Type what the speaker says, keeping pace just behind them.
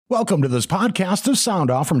Welcome to this podcast of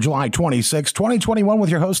Sound Off from July 26, 2021 with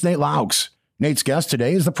your host, Nate Laux. Nate's guest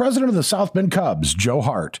today is the president of the South Bend Cubs, Joe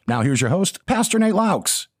Hart. Now here's your host, Pastor Nate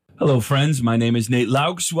Laux. Hello, friends. My name is Nate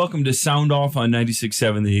Laux. Welcome to Sound Off on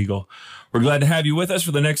 96.7 The Eagle. We're glad to have you with us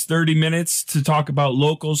for the next 30 minutes to talk about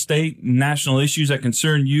local, state, and national issues that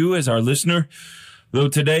concern you as our listener. Though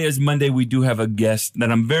today is Monday, we do have a guest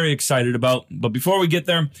that I'm very excited about. But before we get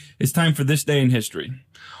there, it's time for this day in history.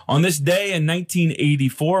 On this day in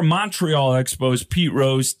 1984, Montreal Expos Pete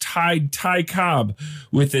Rose tied Ty Cobb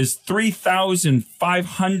with his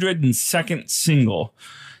 3,502nd single.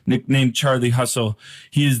 Nicknamed Charlie Hustle,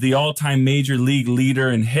 he is the all-time major league leader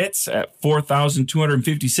in hits at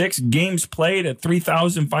 4,256, games played at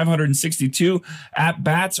 3,562,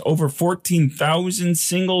 at-bats over 14,000,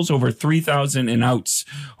 singles over 3,000, and outs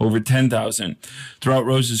over 10,000. Throughout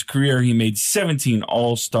Rose's career, he made 17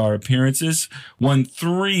 All-Star appearances, won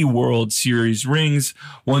 3 World Series rings,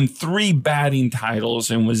 won 3 batting titles,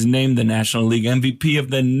 and was named the National League MVP of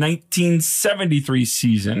the 1973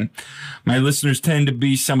 season. My listeners tend to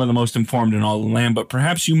be some of the most informed in all the land, but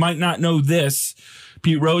perhaps you might not know this.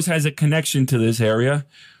 Pete Rose has a connection to this area.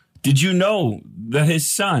 Did you know that his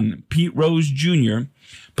son, Pete Rose Jr.,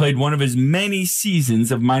 played one of his many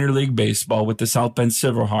seasons of minor league baseball with the South Bend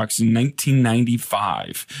Silverhawks in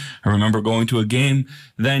 1995? I remember going to a game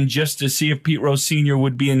then just to see if Pete Rose Sr.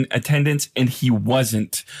 would be in attendance, and he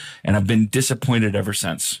wasn't. And I've been disappointed ever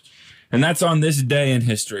since. And that's on this day in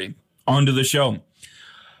history. On to the show.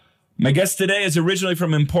 My guest today is originally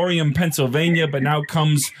from Emporium, Pennsylvania, but now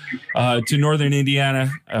comes to Northern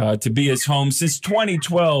Indiana to be his home. Since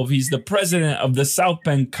 2012, he's the president of the South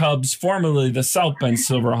Bend Cubs, formerly the South Bend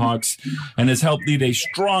Silverhawks, and has helped lead a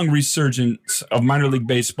strong resurgence of minor league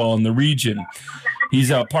baseball in the region. He's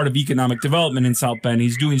a part of economic development in South Bend.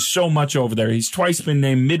 He's doing so much over there. He's twice been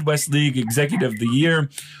named Midwest League Executive of the Year.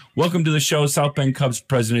 Welcome to the show, South Bend Cubs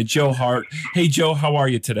president, Joe Hart. Hey, Joe, how are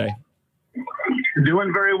you today?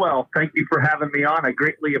 Doing very well. Thank you for having me on. I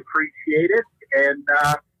greatly appreciate it. And,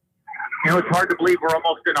 it's hard to believe we're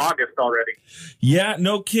almost in August already. Yeah,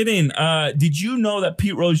 no kidding. Did you know that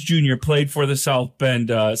Pete Rose Jr. played for the South Bend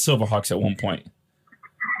Silverhawks at one point?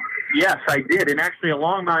 Yes, I did. And actually,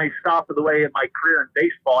 along my stop of the way in my career in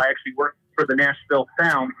baseball, I actually worked for the Nashville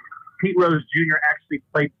Sound. Pete Rose Jr. actually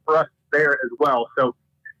played for us there as well. So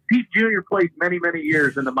Pete Jr. played many, many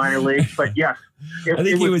years in the minor leagues, but yes. I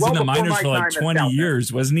think he was in the minors for like 20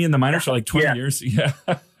 years. Wasn't he in the minors for like 20 years? Yeah.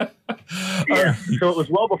 Yeah. So it was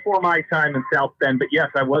well before my time in South Bend, but yes,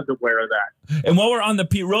 I was aware of that. And while we're on the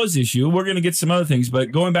Pete Rose issue, we're going to get some other things,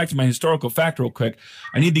 but going back to my historical fact real quick,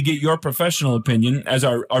 I need to get your professional opinion as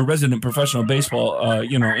our resident professional baseball,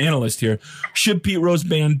 analyst here. Should Pete Rose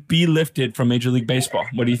ban be lifted from Major League Baseball?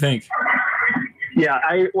 What do you think? Yeah,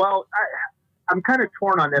 I'm kind of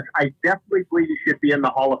torn on this. I definitely believe he should be in the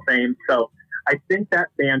Hall of Fame. So I think that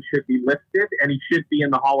ban should be lifted and he should be in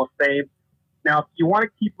the Hall of Fame. Now, if you want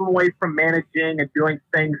to keep him away from managing and doing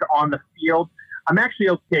things on the field, I'm actually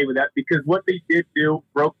okay with that because what they did do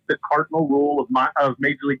broke the cardinal rule of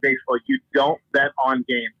Major League Baseball. You don't bet on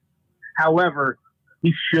games. However,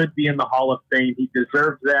 he should be in the Hall of Fame. He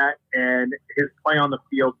deserves that, and his play on the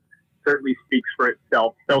field certainly speaks for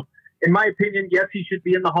itself. So, in my opinion, yes, he should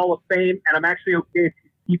be in the Hall of Fame, and I'm actually okay if you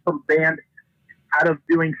keep him banned out of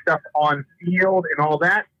doing stuff on field and all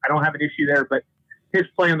that. I don't have an issue there, but his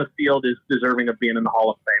play on the field is deserving of being in the Hall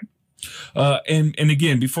of Fame. And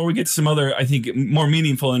again, before we get to some other, I think, more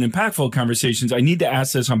meaningful and impactful conversations, I need to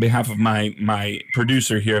ask this on behalf of my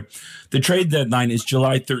producer here. The trade deadline is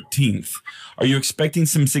July 13th. Are you expecting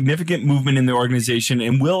some significant movement in the organization,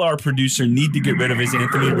 and will our producer need to get rid of his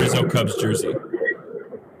Anthony Rizzo Cubs jersey?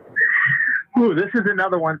 Ooh, this is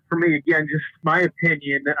another one for me. Again, just my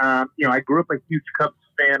opinion. I grew up a huge Cubs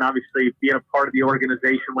fan, obviously being a part of the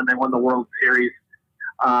organization when they won the World Series.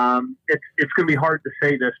 It's going to be hard to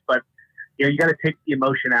say this, but you got to take the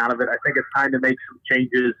emotion out of it. I think it's time to make some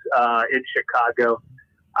changes in Chicago.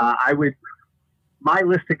 My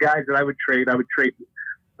list of guys that I would trade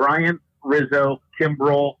Bryant, Rizzo,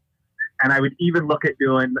 Kimbrel, and I would even look at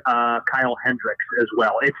doing Kyle Hendricks as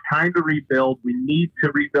well. It's time to rebuild. We need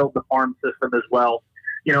to rebuild the farm system as well.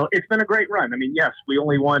 It's been a great run. I mean, yes, we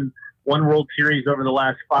only won one World Series over the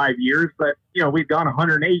last 5 years, but, we've gone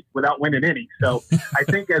 108 without winning any. So I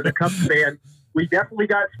think as a Cubs fan, we definitely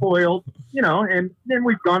got spoiled, and then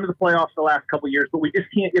we've gone to the playoffs the last couple of years, but we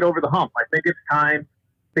just can't get over the hump. I think it's time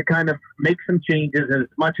to kind of make some changes. And as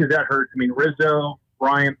much as that hurts, I mean, Rizzo,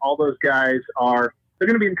 Bryant, all those guys they're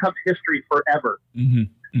going to be in Cubs history forever. Mm-hmm.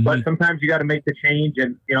 But sometimes you got to make the change,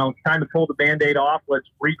 and it's time to pull the Band-Aid off. Let's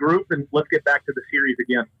regroup and let's get back to the series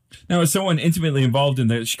again. Now, as someone intimately involved in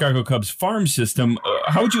the Chicago Cubs farm system,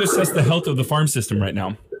 how would you assess the health of the farm system right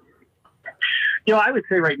now? I would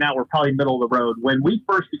say right now we're probably middle of the road. When we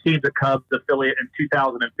first became the Cubs affiliate in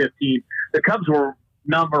 2015, the Cubs were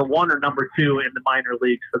number 1 or number 2 in the minor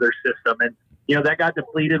leagues for their system, and that got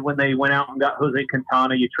depleted when they went out and got Jose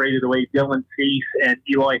Quintana. You traded away Dylan Cease and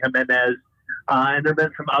Eloy Jimenez. And there have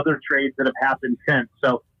been some other trades that have happened since.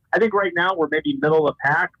 So I think right now we're maybe middle of the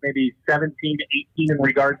pack, maybe 17 to 18 in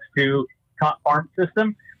regards to top farm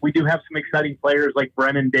system. We do have some exciting players like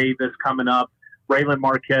Brennan Davis coming up. Raylan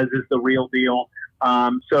Marquez is the real deal.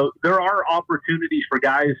 So there are opportunities for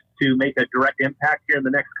guys to make a direct impact here in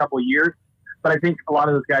the next couple of years. But I think a lot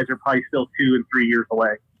of those guys are probably still 2 and 3 years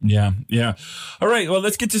away. Yeah. All right. Well,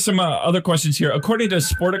 let's get to some other questions here. According to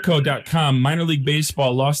Sportico.com, minor league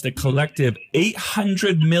baseball lost a collective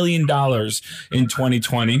 $800 million in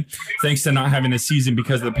 2020, thanks to not having a season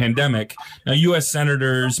because of the pandemic. Now, U.S.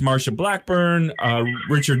 Senators Marsha Blackburn,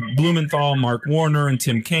 Richard Blumenthal, Mark Warner, and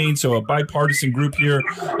Tim Kaine, so a bipartisan group here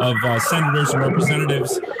of senators and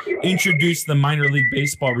representatives, introduced the Minor League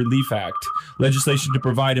Baseball Relief Act, legislation to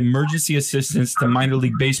provide emergency assistance to minor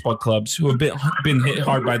league baseball clubs who have been hit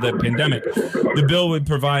hard by the pandemic. The bill would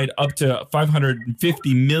provide up to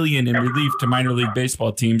 $550 million in relief to minor league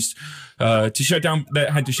baseball teams that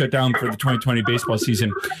had to shut down for the 2020 baseball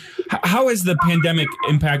season. How has the pandemic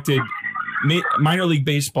impacted minor league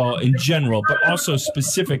baseball in general, but also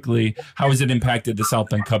specifically, how has it impacted the South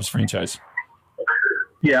Bend Cubs franchise?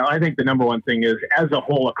 Yeah, I think the number one thing is, as a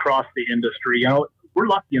whole across the industry, we're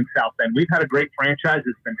lucky in South Bend. We've had a great franchise.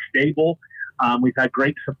 It's been stable. We've had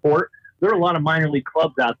great support. There are a lot of minor league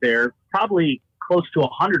clubs out there, probably close to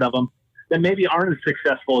 100 of them, that maybe aren't as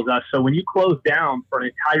successful as us. So when you close down for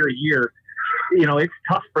an entire year, it's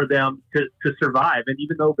tough for them to survive. And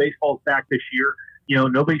even though baseball's back this year,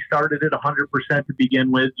 nobody started at 100% to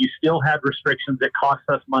begin with. You still had restrictions that cost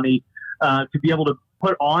us money to be able to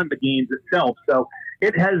put on the games itself. So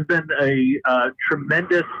it has been a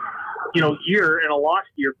tremendous, year and a lost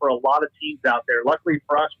year for a lot of teams out there. Luckily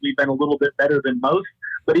for us, we've been a little bit better than most.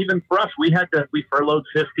 But even for us, we furloughed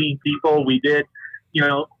 15 people. We did,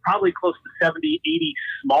 probably close to 70, 80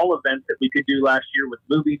 small events that we could do last year with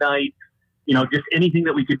movie nights, just anything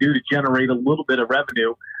that we could do to generate a little bit of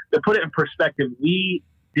revenue. To put it in perspective, we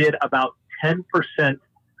did about 10%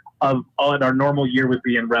 of what our normal year would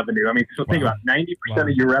be in revenue. I mean, so think about 90% of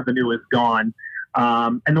your revenue is gone.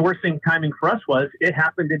 And the worst thing timing for us was it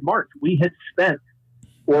happened in March. We had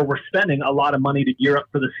we're spending a lot of money to gear up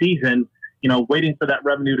for the season, waiting for that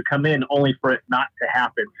revenue to come in, only for it not to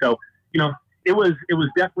happen. So, it was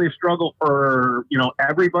definitely a struggle for,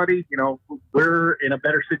 everybody. We're in a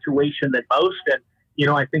better situation than most. And,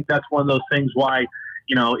 I think that's one of those things why,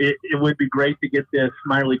 it would be great to get this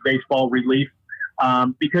minor league baseball relief.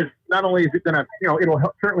 Because not only is it going to, it'll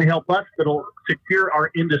certainly help us, but it'll secure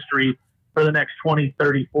our industry for the next 20,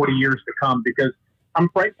 30, 40 years to come, because I'm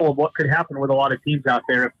frightful of what could happen with a lot of teams out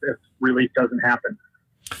there if relief doesn't happen.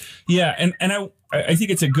 Yeah, and I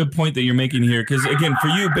think it's a good point that you're making here, because, again, for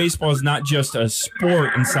you, baseball is not just a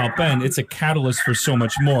sport in South Bend. It's a catalyst for so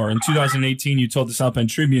much more. In 2018, you told the South Bend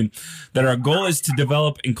Tribune that our goal is to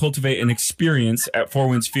develop and cultivate an experience at Four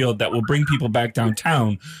Winds Field that will bring people back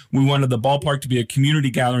downtown. We wanted the ballpark to be a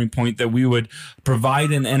community gathering point that we would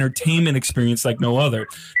provide an entertainment experience like no other.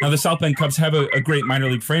 Now, the South Bend Cubs have a great minor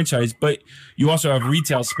league franchise, but you also have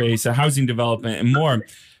retail space, a housing development, and more.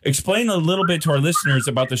 Explain a little bit to our listeners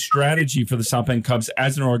about the strategy for the South Bend Cubs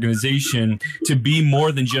as an organization to be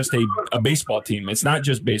more than just a baseball team. It's not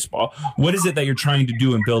just baseball. What is it that you're trying to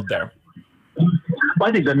do and build there? Well,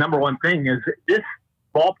 I think the number one thing is this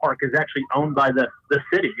ballpark is actually owned by the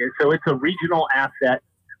city. So it's a regional asset.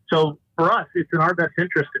 So for us, it's in our best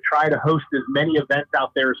interest to try to host as many events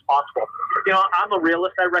out there as possible. I'm a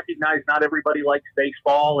realist. I recognize not everybody likes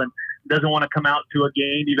baseball and doesn't want to come out to a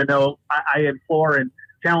game, even though I implore and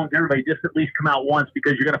challenge everybody just at least come out once,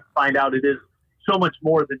 because you're going to find out it is so much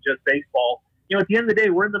more than just baseball. At the end of the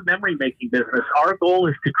day, we're in the memory making business. Our goal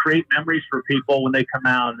is to create memories for people when they come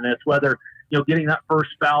out, and it's whether getting that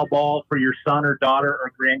first foul ball for your son or daughter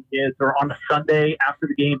or grandkids, or on a Sunday after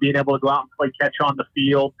the game being able to go out and play catch on the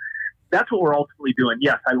field. That's what we're ultimately doing.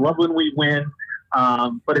 Yes, I love when we win,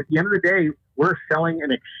 but at the end of the day, we're selling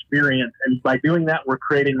an experience, and by doing that, we're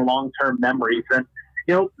creating long-term memories. And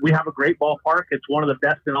we have a great ballpark. It's one of the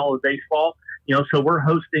best in all of baseball. So we're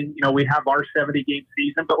hosting, we have our 70-game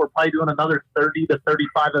season, but we're probably doing another 30 to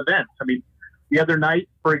 35 events. I mean, the other night,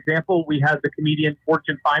 for example, we had the comedian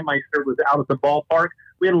Fortune Feimeister was out at the ballpark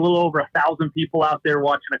we had a little over 1,000 people out there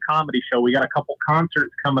watching a comedy show. We got a couple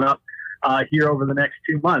concerts coming up here over the next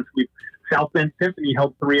 2 months. South Bend Symphony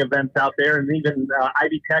held 3 events out there, and even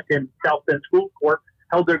Ivy Tech and South Bend School Corps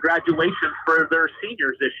held their graduations for their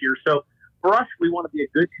seniors this year. So for us, we want to be a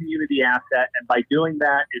good community asset, and by doing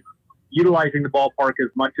that, it's utilizing the ballpark as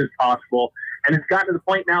much as possible. And it's gotten to the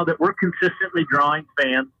point now that we're consistently drawing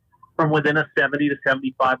fans from within a 70 to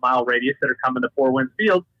 75-mile radius that are coming to Four Winds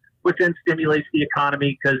Field, which then stimulates the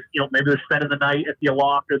economy because, maybe they're spending the night at the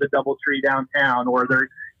Aloft or the Doubletree downtown, or they're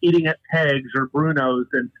eating at Peg's or Bruno's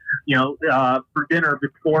and, for dinner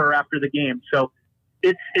before or after the game. So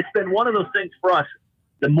it's been one of those things for us.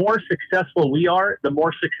 The more successful we are, the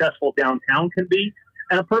more successful downtown can be.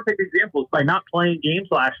 And a perfect example is by not playing games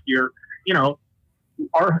last year,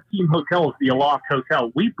 our team hotel is the Aloft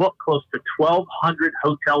Hotel. We booked close to 1,200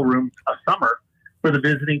 hotel rooms a summer for the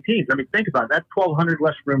visiting teams. I mean, think about it. That's 1,200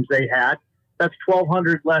 less rooms they had. That's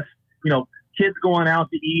 1,200 less, kids going out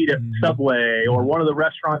to eat at Subway or one of the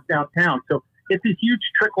restaurants downtown. So it's a huge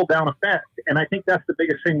trickle-down effect. And I think that's the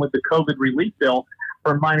biggest thing with the COVID relief bill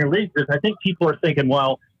for minor leagues is I think people are thinking,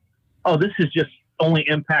 this is just only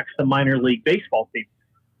impacts the minor league baseball team.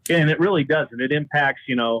 And it really doesn't. It impacts,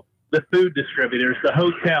 the food distributors, the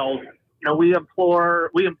hotels. We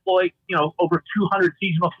employ over 200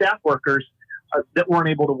 seasonal staff workers that weren't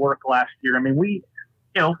able to work last year. I mean, we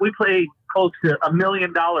paid close to $1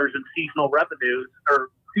 million in seasonal revenues or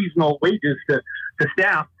seasonal wages to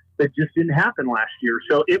staff that just didn't happen last year.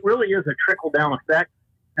 So it really is a trickle-down effect.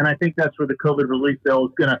 And I think that's where the COVID relief bill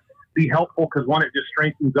is going to be helpful because, one, it just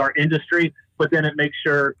strengthens our industry, but then it makes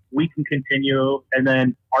sure we can continue, and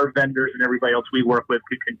then our vendors and everybody else we work with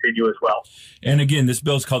could continue as well. And again, this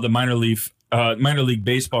bill is called the Minor League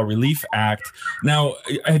Baseball Relief Act. Now,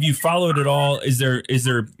 have you followed it all? Is there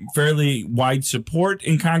fairly wide support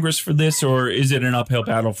in Congress for this, or is it an uphill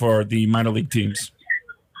battle for the minor league teams?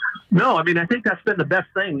 No, I mean, I think that's been the best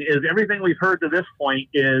thing is everything we've heard to this point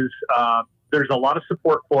is there's a lot of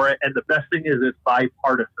support for it. And the best thing is it's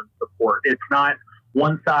bipartisan support. It's not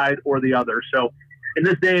one side or the other. So in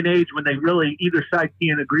this day and age, when they really either side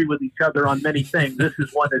can't agree with each other on many things, this is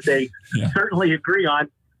one that they certainly agree on.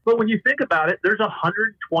 But when you think about it, there's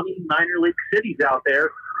 120 minor league cities out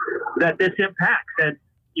there that this impacts. And,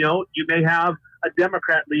 you may have a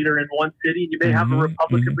Democrat leader in one city and you may have a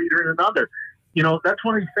Republican leader in another. That's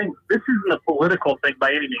one of these things. This isn't a political thing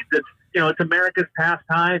by any means. It's America's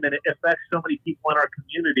pastime, and it affects so many people in our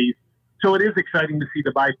communities. So it is exciting to see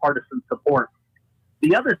the bipartisan support.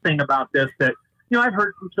 The other thing about this that, I've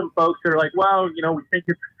heard from some folks that are like, we think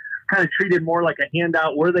it's kind of treated more like a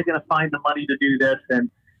handout. Where are they going to find the money to do this? And,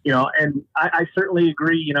 and I certainly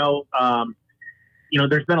agree,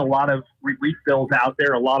 there's been a lot of relief bills out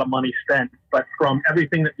there, a lot of money spent, but from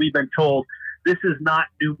everything that we've been told, this is not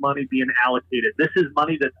new money being allocated. This is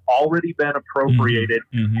money that's already been appropriated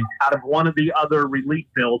out of one of the other relief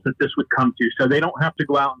bills that this would come to. So they don't have to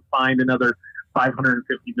go out and find another $550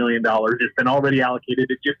 million. It's been already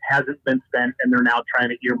allocated. It just hasn't been spent, and they're now trying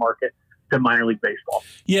to earmark it to minor league baseball.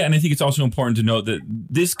 Yeah, and I think it's also important to note that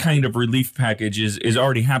this kind of relief package is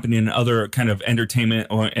already happening in other kind of entertainment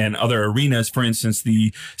and other arenas. For instance,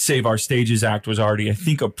 the Save Our Stages Act was already, I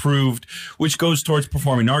think, approved, which goes towards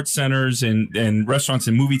performing arts centers and restaurants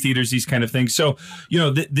and movie theaters, these kind of things. So,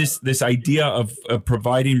 this idea of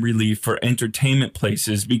providing relief for entertainment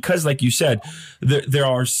places, because like you said, there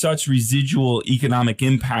are such residual economic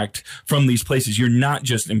impact from these places. You're not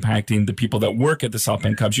just impacting the people that work at the South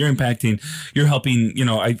Bend Cubs. You're helping,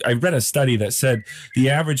 I read a study that said the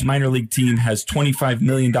average minor league team has $25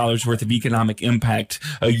 million worth of economic impact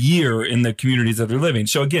a year in the communities that they're living.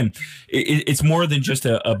 So again, it's more than just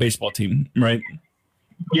a baseball team, right?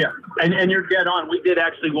 Yeah. And you're dead on. We did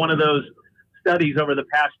actually one of those studies over the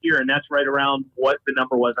past year, and that's right around what the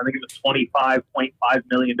number was. I think it was $25.5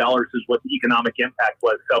 million is what the economic impact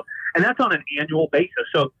was. So, and that's on an annual basis.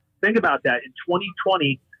 So think about that. In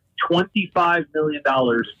 2020, $25 million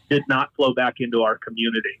did not flow back into our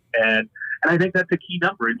community. And I think that's a key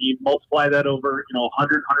number. And you multiply that over, 100,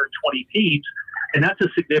 120 teams, and that's a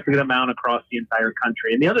significant amount across the entire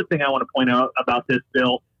country. And the other thing I want to point out about this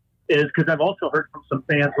bill is because I've also heard from some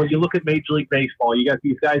fans, when you look at Major League Baseball, you got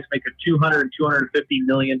these guys making $200 and $250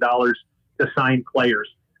 million to sign players.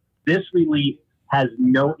 This relief has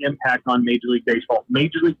no impact on Major League Baseball.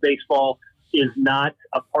 Major League Baseball is not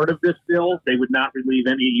a part of this bill. They would not receive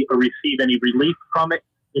any relief from it.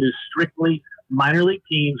 It is strictly minor league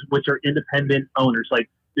teams, which are independent owners. Like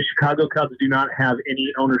the Chicago Cubs do not have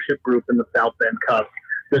any ownership group in the South Bend Cubs.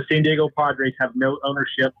 The San Diego Padres have no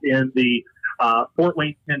ownership in the Fort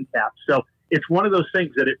Wayne Tin Caps. So it's one of those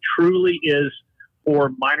things that it truly is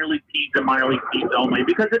for minor league teams and minor league teams only,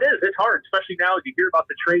 because it's hard, especially now as you hear about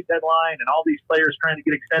the trade deadline and all these players trying to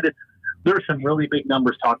get extended. There's some really big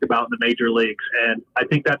numbers talked about in the major leagues. And I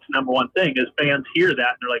think that's the number one thing is fans hear that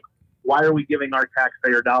and they're like, why are we giving our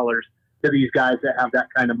taxpayer dollars to these guys that have that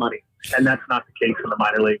kind of money? And that's not the case in the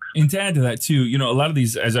minor leagues. And to add to that, too, a lot of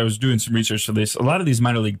these, as I was doing some research for this, a lot of these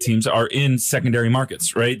minor league teams are in secondary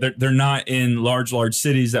markets, right? They're not in large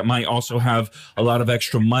cities that might also have a lot of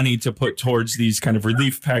extra money to put towards these kind of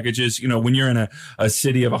relief packages. When you're in a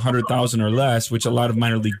city of 100,000 or less, which a lot of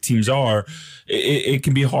minor league teams are, it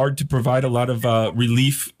can be hard to provide a lot of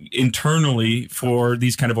relief internally for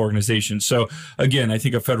these kind of organizations. So, again, I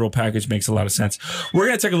think a federal package makes a lot of sense. We're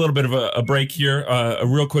going to take a little bit of a break here, a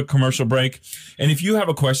real quick commercial break. And if you have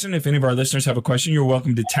a question, if any of our listeners have a question, you're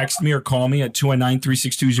welcome to text me or call me at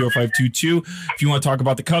 219-362-0522. If you want to talk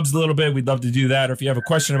about the Cubs a little bit, we'd love to do that. Or if you have a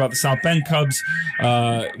question about the South Bend Cubs,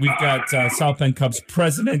 we've got South Bend Cubs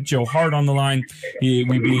president Joe Hart on the line. We'd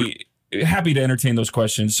be happy to entertain those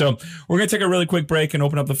questions. So we're going to take a really quick break and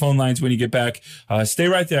open up the phone lines when you get back. Stay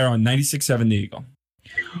right there on 96.7 The Eagle.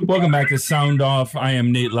 Welcome back to Sound Off. I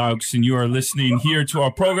am Nate Laux, and you are listening here to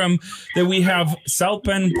our program that we have South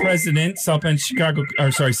Bend Cubs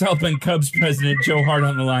president Joe Hart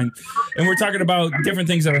on the line. And we're talking about different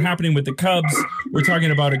things that are happening with the Cubs. We're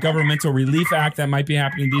talking about a governmental relief act that might be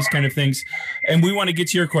happening, these kind of things. And we want to get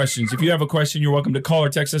to your questions. If you have a question, you're welcome to call or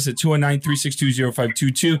text us at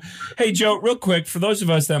 219-362-0522. Hey, Joe, real quick, for those of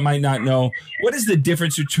us that might not know, what is the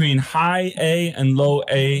difference between high A and low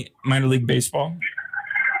A minor league baseball?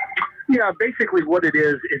 Yeah, basically what it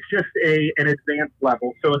is, it's just an advanced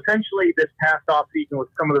level. So essentially this past offseason with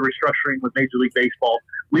some of the restructuring with Major League Baseball,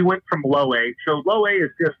 we went from low A. So low A is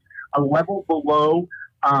just a level below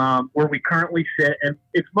where we currently sit. And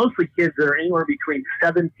it's mostly kids that are anywhere between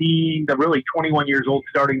 17 to really 21 years old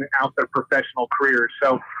starting out their professional careers.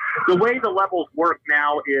 So the way the levels work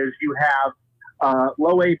now is you have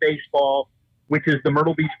low A baseball, which is the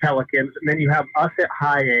Myrtle Beach Pelicans, and then you have us at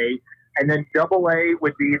high A. And then double A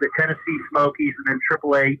would be the Tennessee Smokies, and then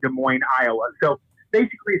triple A, Des Moines, Iowa. So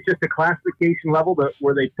basically it's just a classification level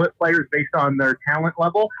where they put players based on their talent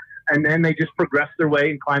level, and then they just progress their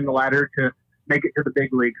way and climb the ladder to make it to the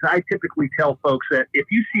big leagues. I typically tell folks that if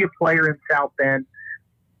you see a player in South Bend,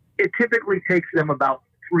 it typically takes them about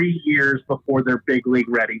 3 years before they're big league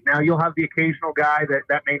ready. Now, you'll have the occasional guy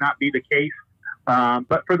that may not be the case,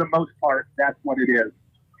 but for the most part, that's what it is.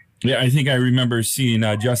 Yeah, I think I remember seeing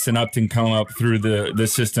Justin Upton come up through the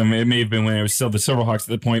system. It may have been when it was still the Silverhawks at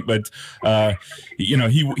the point, but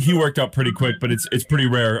he worked out pretty quick. But it's pretty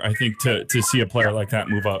rare, I think, to see a player like that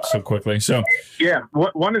move up so quickly. So yeah,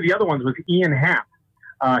 one of the other ones was Ian Happ.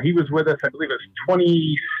 He was with us, I believe it was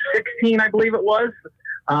 2016, I believe it was.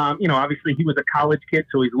 Obviously he was a college kid,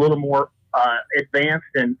 so he's a little more advanced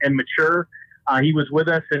and mature. He was with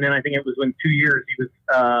us, and then I think it was in 2 years he was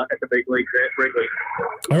at the big leagues at Wrigley.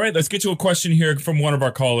 All right, let's get to a question here from one of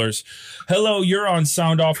our callers. Hello, you're on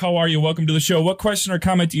Sound Off. How are you? Welcome to the show. What question or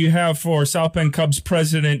comment do you have for South Bend Cubs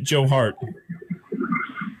president Joe Hart?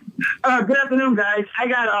 Good afternoon, guys. I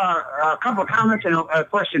got a couple of comments and a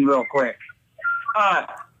question real quick.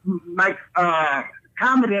 My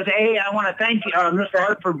comment is, I want to thank Mr.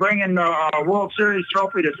 Hart for bringing the World Series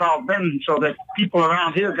trophy to South Bend so that people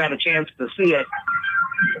around here got a chance to see it.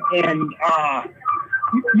 And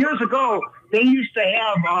years ago, they used to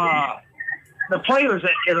have the players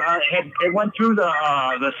that had went through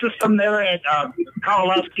the system there at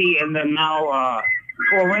Kowaleski and then now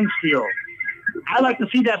Four Rings Field. I'd like to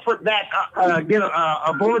see that get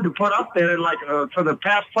a board to put up there, like for the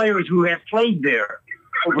past players who have played there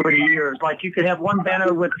over the years. Like you could have one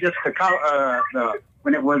banner with just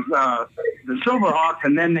when it was the Silverhawks,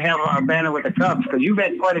 and then have a banner with the Cubs, because you've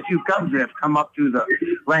had quite a few Cubs that have come up through the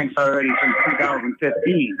ranks already since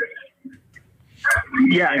 2015.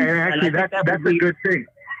 Yeah, and actually that's a good thing.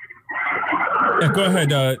 Yeah, go ahead,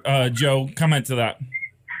 Joe. Comment to that.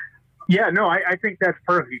 Yeah, no, I think that's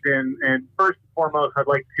perfect. And first and foremost, I'd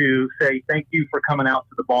like to say thank you for coming out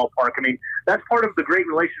to the ballpark. I mean, that's part of the great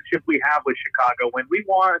relationship we have with Chicago. When we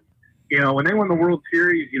won, when they won the World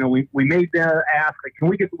Series, we made the ask, like, can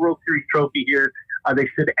we get the World Series trophy here? They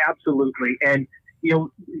said absolutely. And,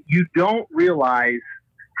 you don't realize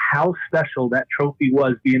how special that trophy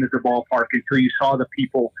was being at the ballpark until you saw the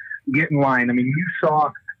people get in line. I mean, you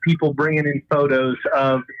saw people bringing in photos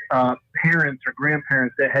of parents or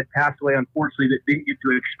grandparents that had passed away, unfortunately, that didn't get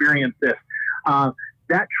to experience this.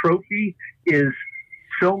 That trophy is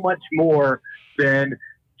so much more than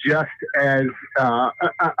just as a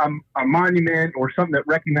monument or something that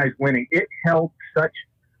recognized winning. It held such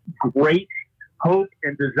great hope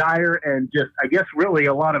and desire and just, I guess, really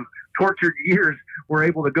a lot of tortured years were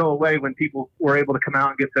able to go away when people were able to come out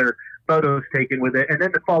and get their photos taken with it. And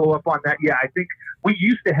then to follow up on that, yeah, I think we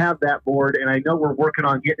used to have that board, and I know we're working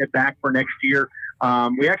on getting it back for next year.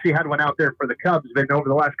 We actually had one out there for the Cubs, but over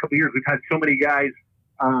the last couple of years, we've had so many guys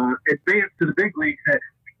advance to the big leagues that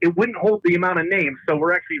it wouldn't hold the amount of names. So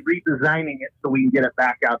we're actually redesigning it so we can get it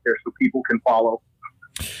back out there so people can follow.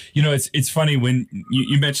 You know, it's funny when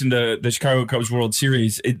you mentioned the Chicago Cubs World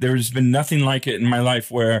Series. There's been nothing like it in my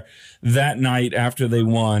life where that night after they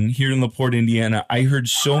won here in LaPorte, Indiana, I heard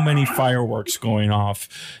so many fireworks going off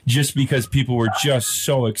just because people were just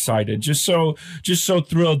so excited, just so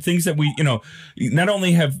thrilled. Things that we, not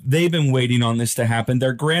only have they been waiting on this to happen,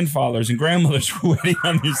 their grandfathers and grandmothers were waiting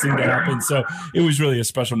on this thing to happen. So it was really a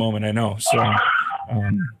special moment, I know. So,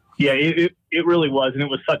 yeah, it really was, and it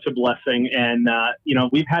was such a blessing. And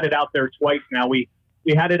we've had it out there twice now. We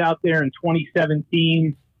had it out there in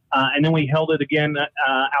 2017, and then we held it again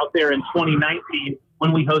out there in 2019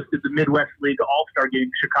 when we hosted the Midwest League All-Star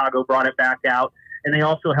Game. Chicago brought it back out, and they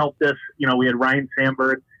also helped us. We had Ryan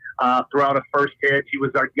Sandberg throw out a first pitch. He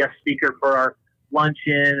was our guest speaker for our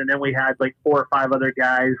luncheon, and then we had like 4 or 5 other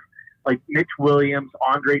guys like Mitch Williams,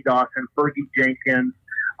 Andre Dawson, Fergie Jenkins,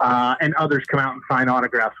 and others come out and sign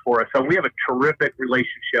autographs for us. So we have a terrific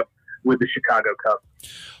relationship with the Chicago Cubs.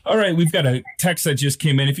 All right, we've got a text that just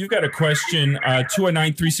came in. If you've got a question,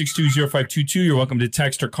 219-362-0522, you're welcome to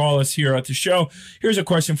text or call us here at the show. Here's a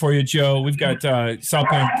question for you, Joe. We've got South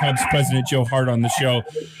Bend Cubs president Joe Hart on the show.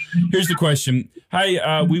 Here's the question.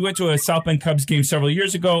 Hi, we went to a South Bend Cubs game several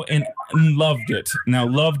years ago and loved it. Now,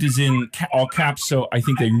 loved is in all caps, so I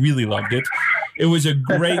think they really loved it. It was a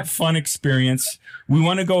great, fun experience. We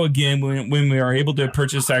want to go again when we are able to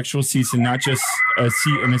purchase actual seats and not just a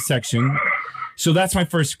seat in a section. So that's my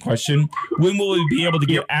first question. When will we be able to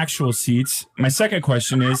get actual seats? My second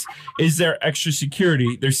question is there extra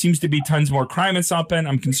security? There seems to be tons more crime in South Bend.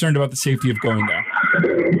 I'm concerned about the safety of going there.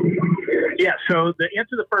 Yeah, so to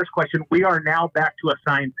answer the first question, we are now back to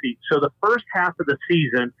assigned seats. So the first half of the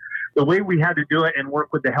season, the way we had to do it and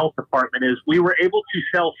work with the health department is we were able to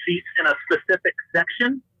sell seats in a specific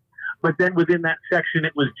section, but then within that section,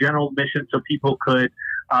 it was general admission so people could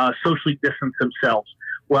socially distance themselves.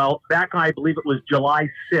 Well, back, I believe it was July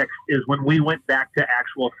 6th, is when we went back to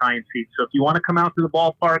actual assigned seats. So if you want to come out to the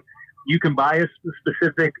ballpark, you can buy a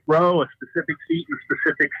specific row, a specific seat, in a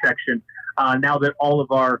specific section. Now that all of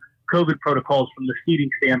our COVID protocols from the seating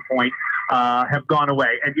standpoint have gone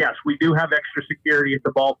away. And yes, we do have extra security at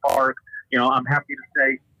the ballpark. I'm happy to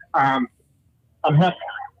say, I'm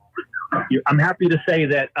happy to say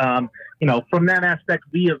that, from that aspect,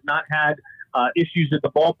 we have not had issues at the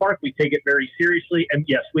ballpark. We take it very seriously. And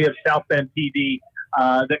yes, we have South Bend PD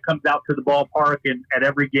that comes out to the ballpark and at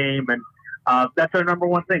every game. And that's our number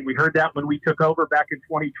one thing. We heard that when we took over back in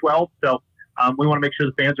 2012. So we want to make sure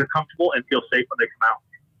the fans are comfortable and feel safe when they come out.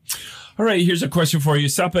 All right, here's a question for you.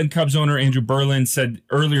 South Bend Cubs owner Andrew Berlin said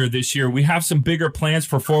earlier this year, we have some bigger plans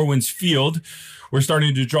for Four Winds Field. We're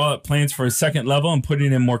starting to draw up plans for a second level and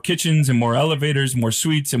putting in more kitchens and more elevators, more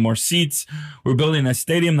suites and more seats. We're building a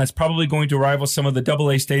stadium that's probably going to rival some of the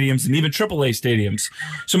AA stadiums and even AAA stadiums.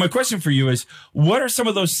 So my question for you is, what are some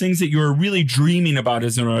of those things that you're really dreaming about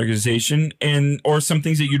as an organization or some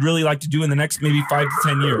things that you'd really like to do in the next maybe 5 to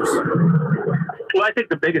 10 years? Well, I think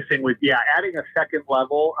the biggest thing was, adding a second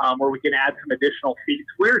level where we can add some additional seats.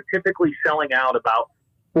 We're typically selling out about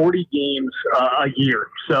 40 games a year.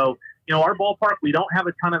 So, our ballpark, we don't have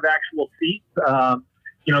a ton of actual seats.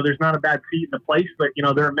 There's not a bad seat in the place, but,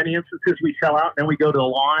 there are many instances we sell out and then we go to the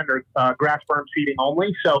lawn or grass berm seating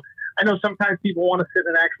only. So I know sometimes people want to sit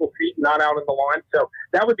in an actual seat, not out on the lawn. So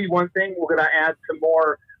that would be one thing. We're going to add some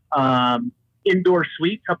more indoor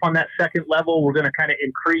suites up on that second level. We're going to kind of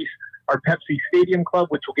increase our Pepsi Stadium Club,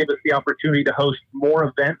 which will give us the opportunity to host more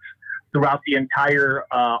events throughout the entire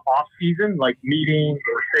off season, like meetings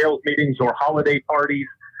or sales meetings or holiday parties.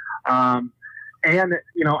 I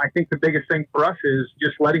think the biggest thing for us is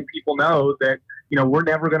just letting people know that, we're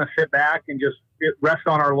never going to sit back and just rest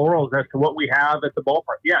on our laurels as to what we have at the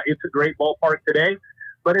ballpark. Yeah, it's a great ballpark today,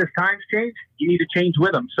 but as times change, you need to change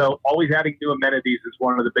with them. So always adding new amenities is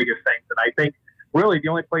one of the biggest things. And I think really the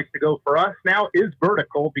only place to go for us now is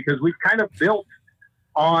vertical, because we've kind of built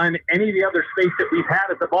on any of the other space that we've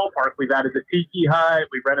had at the ballpark. We've added the Tiki Hut,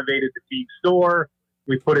 we've renovated the team store,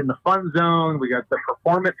 we put in the fun zone, we got the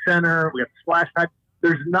performance center, we got the splash pad.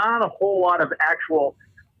 There's not a whole lot of actual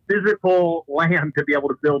physical land to be able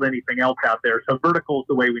to build anything else out there. So vertical is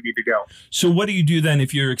the way we need to go. So what do you do then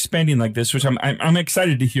if you're expanding like this, which I'm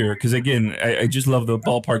excited to hear, because again, I just love the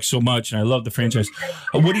ballpark so much and I love the franchise.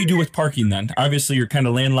 What do you do with parking then? Obviously, you're kind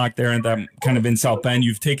of landlocked there and that kind of in South Bend.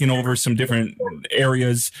 You've taken over some different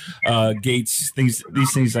areas, gates, these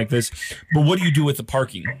things like this. But what do you do with the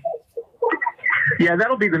parking? Yeah,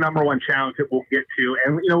 that'll be the number one challenge that we'll get to.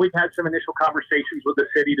 And, we've had some initial conversations with the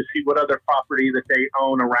city to see what other property that they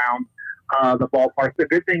own around the ballpark. The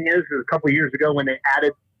good thing is a couple of years ago when they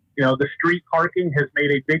added, the street parking has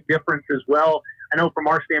made a big difference as well. I know from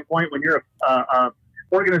our standpoint, when you're a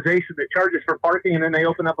organization that charges for parking and then they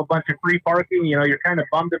open up a bunch of free parking, you're kind of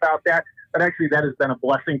bummed about that. But actually that has been a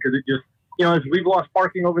blessing because it just, as we've lost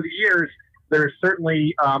parking over the years, there's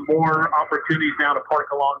certainly more opportunities now to park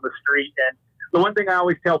along the street. And the one thing I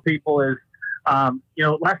always tell people is,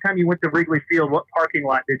 last time you went to Wrigley Field, what parking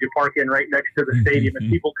lot did you park in right next to the stadium? And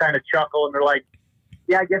people kind of chuckle and they're like,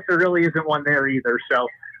 yeah, I guess there really isn't one there either. So,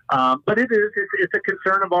 but it's a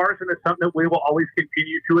concern of ours and it's something that we will always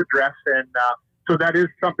continue to address. And so that is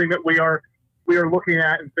something that we are looking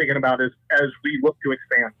at and thinking about as we look to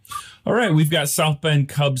expand. All right, we've got South Bend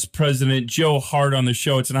Cubs president Joe Hart on the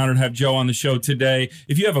show. It's an honor to have Joe on the show today.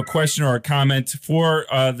 If you have a question or a comment for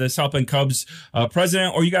the South Bend Cubs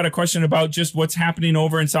president, or you got a question about just what's happening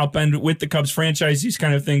over in South Bend with the Cubs franchise, these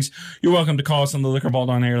kind of things, you're welcome to call us on the Liquor Ball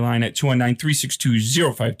on Air line at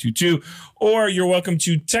 219-362-0522, or you're welcome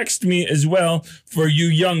to text me as well for you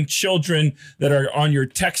young children that are on your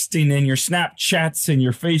texting and your Snapchats and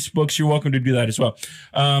your Facebooks. You're welcome to do that as well.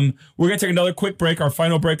 We're going to take another quick break, our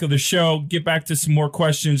final break of the show, get back to some more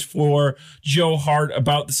questions for Joe Hart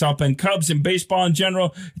about the South Bend Cubs and baseball in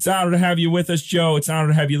general. It's an honor to have you with us, Joe. It's an honor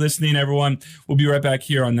to have you listening, everyone. We'll be right back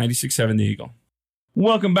here on 96.7 The Eagle.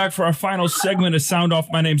 Welcome back for our final segment of Sound Off.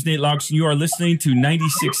 My name's Nate Laux, and you are listening to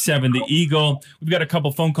 96.7 The Eagle. We've got a couple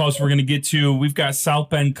phone calls we're going to get to. We've got South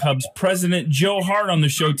Bend Cubs president Joe Hart on the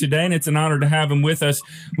show today, and it's an honor to have him with us.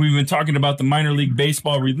 We've been talking about the Minor League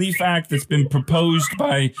Baseball Relief Act that's been proposed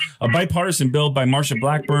by a bipartisan bill by Marsha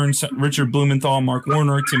Blackburn, Richard Blumenthal, Mark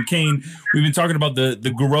Warner, Tim Kaine. We've been talking about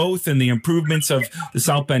the growth and the improvements of the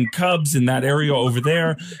South Bend Cubs in that area over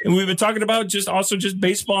there. And we've been talking about just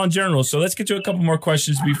baseball in general. So let's get to a couple more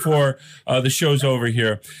questions before the show's over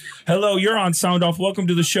here. Hello, you're on Sound Off. Welcome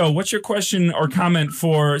to the show. What's your question or comment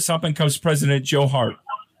for South Bend Cubs president Joe Hart?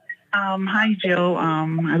 Hi, Joe.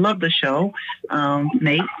 I love the show,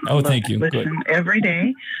 Nate. Oh, thank you. Listen every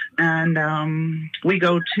day, and we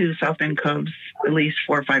go to South Bend Cubs at least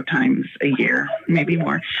 4 or 5 times a year, maybe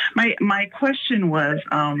more. My question was,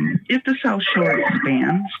 if the South Shore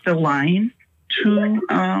expands the line to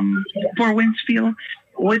Four Winds Field,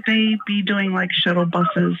 would they be doing like shuttle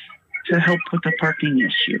buses to help with the parking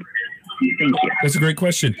issue? Thank you. That's a great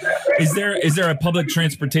question. Is there a public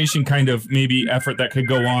transportation kind of maybe effort that could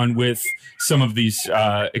go on with some of these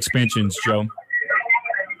expansions, Joe?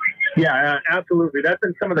 Yeah, absolutely. That's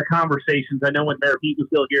in some of the conversations. I know when Mayor Pete was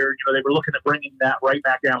still here, they were looking at bringing that right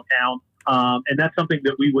back downtown. And that's something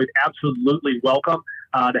that we would absolutely welcome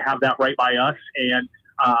to have that right by us. And,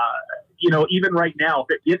 even right now,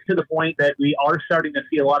 if it gets to the point that we are starting to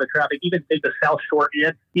see a lot of traffic, even take the South Shore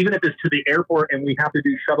in, even if it's to the airport and we have to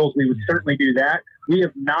do shuttles, we would certainly do that. We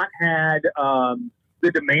have not had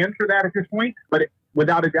the demand for that at this point, but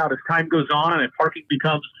without a doubt, as time goes on and parking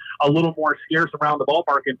becomes a little more scarce around the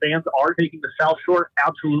ballpark and fans are taking the South Shore,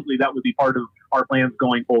 absolutely that would be part of our plans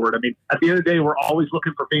going forward. I mean, at the end of the day, we're always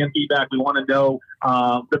looking for fan feedback. We want to know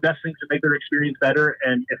the best things to make their experience better.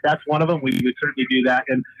 And if that's one of them, we would certainly do that.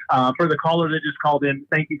 And for the caller that just called in,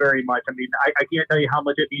 thank you very much. I mean, I can't tell you how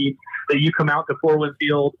much it means that you come out to Four Winds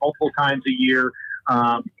Field multiple times a year.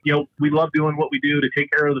 We love doing what we do to take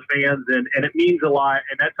care of the fans, and it means a lot.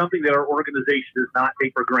 And that's something that our organization does not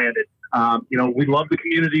take for granted. We love the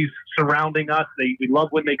communities surrounding us. We love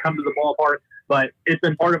when they come to the ballpark, but it's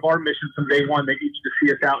been part of our mission from day one that you need to see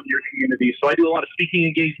us out in your community. So I do a lot of speaking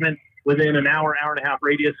engagement within an hour and a half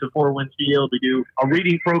radius of Four Winds Field. We do a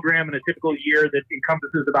reading program in a typical year that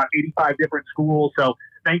encompasses about 85 different schools. So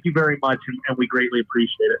thank you very much, and we greatly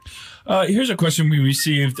appreciate it. Here's a question we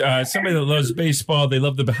received. Somebody that loves baseball, they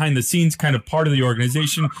love the behind-the-scenes kind of part of the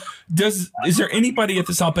organization. Is there anybody at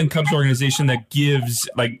the South Bend Cubs organization that gives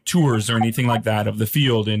like tours or anything like that of the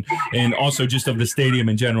field and also just of the stadium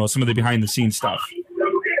in general, some of the behind-the-scenes stuff?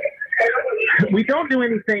 We don't do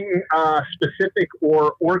anything specific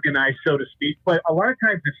or organized, so to speak, but a lot of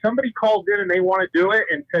times if somebody calls in and they want to do it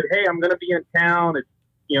and said, hey, I'm going to be in town, it's,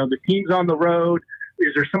 the team's on the road,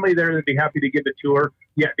 is there somebody there that'd be happy to give a tour?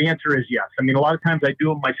 Yeah, the answer is yes. I mean, a lot of times I do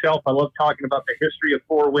them myself. I love talking about the history of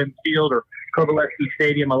Four Winds Field or Kovaleski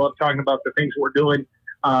Stadium. I love talking about the things we're doing,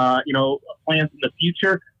 plans in the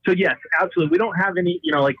future. So yes, absolutely. We don't have any,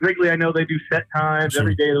 like Wrigley, I know they do set times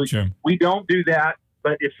every day of the week. Sure. We don't do that,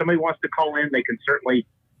 but if somebody wants to call in, they can certainly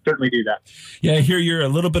do that. Yeah, I hear you're a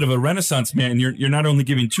little bit of a renaissance man. You're not only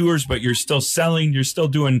giving tours, but you're still selling. You're still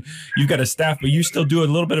doing. You've got a staff, but you still do a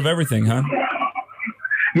little bit of everything, huh?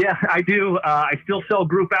 Yeah, I do. I still sell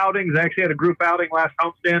group outings. I actually had a group outing last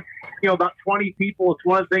homestand. About 20 people. It's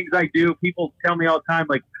one of the things I do. People tell me all the time,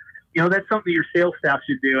 like, that's something your sales staff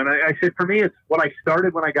should do. And I said, for me, it's what I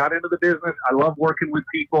started when I got into the business. I love working with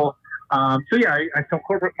people. I sell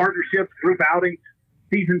corporate partnerships, group outings,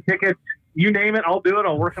 season tickets. You name it, I'll do it.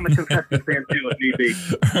 I'll work on the concession stand too if need be.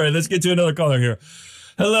 All right, let's get to another caller here.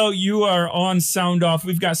 Hello, you are on Sound Off.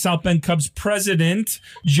 We've got South Bend Cubs president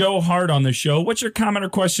Joe Hart on the show. What's your comment or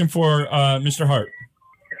question for Mr. Hart?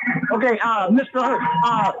 Okay, Mr.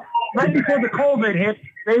 Hart, right before the COVID hit,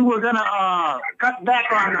 they were going to cut back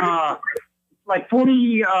on like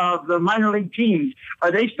 40 of the minor league teams.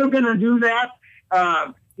 Are they still going to do that?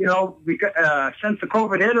 Because, since the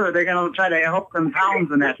COVID hit, or are they going to try to help them towns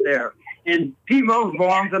and that there? And Pete Rose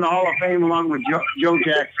belongs in the Hall of Fame along with Joe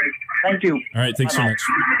Jackson. Thank you. All right, thanks so much.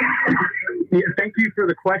 Yeah, thank you for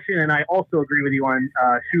the question, and I also agree with you on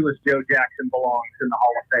Shoeless Joe Jackson belongs in the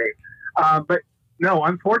Hall of Fame. But no,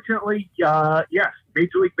 unfortunately, yes,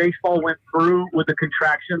 Major League Baseball went through with the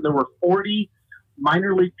contraction. There were 40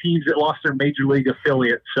 minor league teams that lost their major league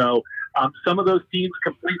affiliates. So some of those teams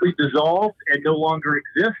completely dissolved and no longer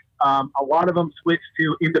exist. A lot of them switched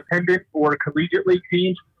to independent or collegiate league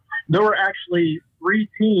teams. There were actually 3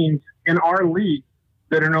 teams in our league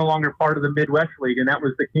that are no longer part of the Midwest League, and that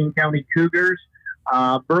was the King County Cougars,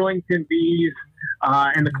 Burlington Bees,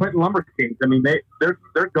 and the Clinton Lumber Kings. I mean,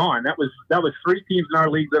 they're gone. That was 3 teams in our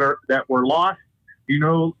league that were lost.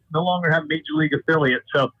 No longer have major league affiliates.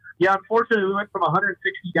 So yeah, unfortunately, we went from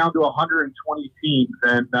 160 down to 120 teams,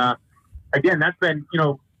 and again, that's been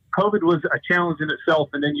COVID was a challenge in itself,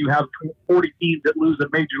 and then you have 40 teams that lose a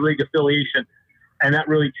major league affiliation. And that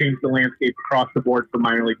really changed the landscape across the board for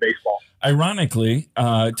minor league baseball. Ironically,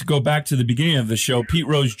 to go back to the beginning of the show, Pete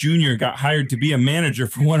Rose Jr. got hired to be a manager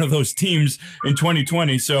for one of those teams in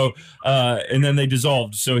 2020. So, and then they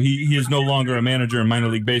dissolved. So he is no longer a manager in minor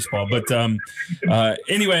league baseball. But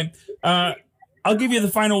anyway, I'll give you the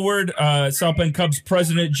final word, South Bend Cubs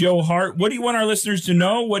president Joe Hart. What do you want our listeners to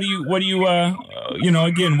know? What do you what do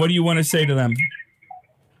you want to say to them?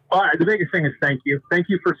 All right, the biggest thing is thank you. Thank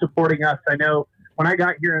you for supporting us. I know when I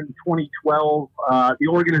got here in 2012, the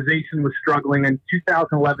organization was struggling. In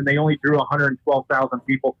 2011, they only drew 112,000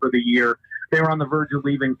 people for the year. They were on the verge of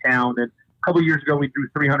leaving town. And a couple of years ago, we drew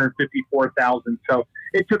 354,000. So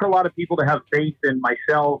it took a lot of people to have faith in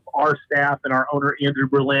myself, our staff, and our owner, Andrew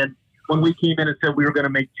Berlin, when we came in and said we were going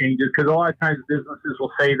to make changes. Because a lot of times businesses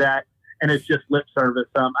will say that, and it's just lip service.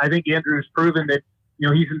 I think Andrew's proven that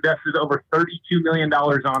he's invested over $32 million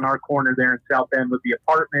on our corner there in South Bend with the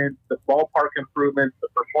apartments, the ballpark improvements, the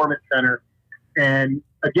performance center. And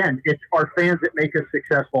again, it's our fans that make us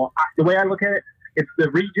successful. The way I look at it, it's the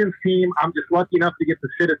Regions team. I'm just lucky enough to get to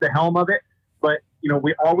sit at the helm of it. But,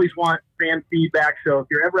 we always want fan feedback. So if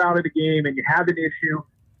you're ever out at a game and you have an issue,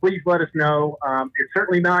 please let us know. It's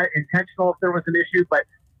certainly not intentional if there was an issue, but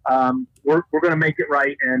we're going to make it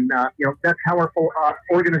right. And, that's how our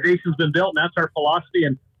organization's been built, and that's our philosophy.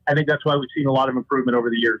 And I think that's why we've seen a lot of improvement over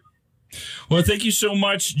the years. Well, thank you so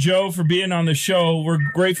much, Joe, for being on the show. We're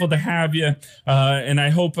grateful to have you, and I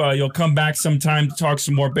hope you'll come back sometime to talk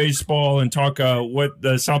some more baseball and talk what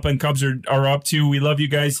the South Bend Cubs are up to. We love you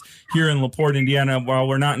guys here in LaPorte, Indiana. While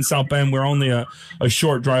we're not in South Bend, we're only a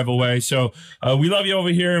short drive away. So we love you over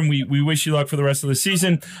here, and we wish you luck for the rest of the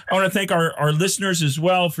season. I want to thank our listeners as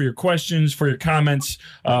well for your questions, for your comments,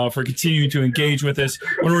 for continuing to engage with us.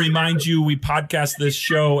 I want to remind you, we podcast this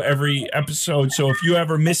show every episode. So if you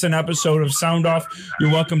ever miss an episode of Sound Off, you're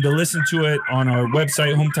welcome to listen to it on our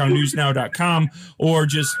website, hometownnewsnow.com, or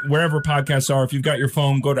just wherever podcasts are. If you've got your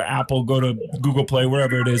phone, go to Apple, go to Google Play,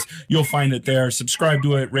 wherever it is, you'll find it there. Subscribe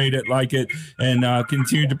to it, rate it, like it, and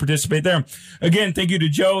continue to participate there. Again, thank you to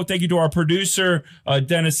Joe. Thank you to our producer,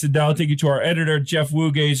 Dennis Siddell. Thank you to our editor, Jeff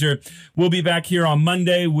Wugazer. We'll be back here on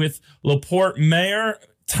Monday with LaPorte Mayor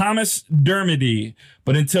Thomas Dermody.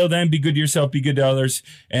 But until then, be good to yourself, be good to others,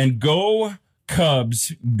 and go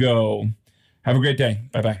Cubs, go. Have a great day.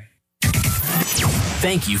 Bye-bye.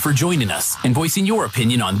 Thank you for joining us and voicing your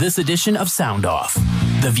opinion on this edition of Sound Off.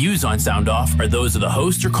 The views on Sound Off are those of the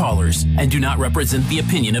host or callers and do not represent the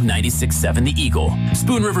opinion of 96.7 The Eagle,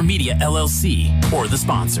 Spoon River Media, LLC, or the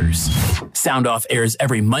sponsors. Sound Off airs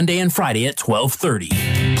every Monday and Friday at 12:30.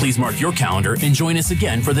 Please mark your calendar and join us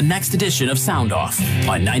again for the next edition of Sound Off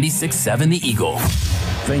on 96.7 The Eagle.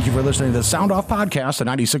 Thank you for listening to the Sound Off podcast at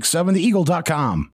 96.7theeagle.com.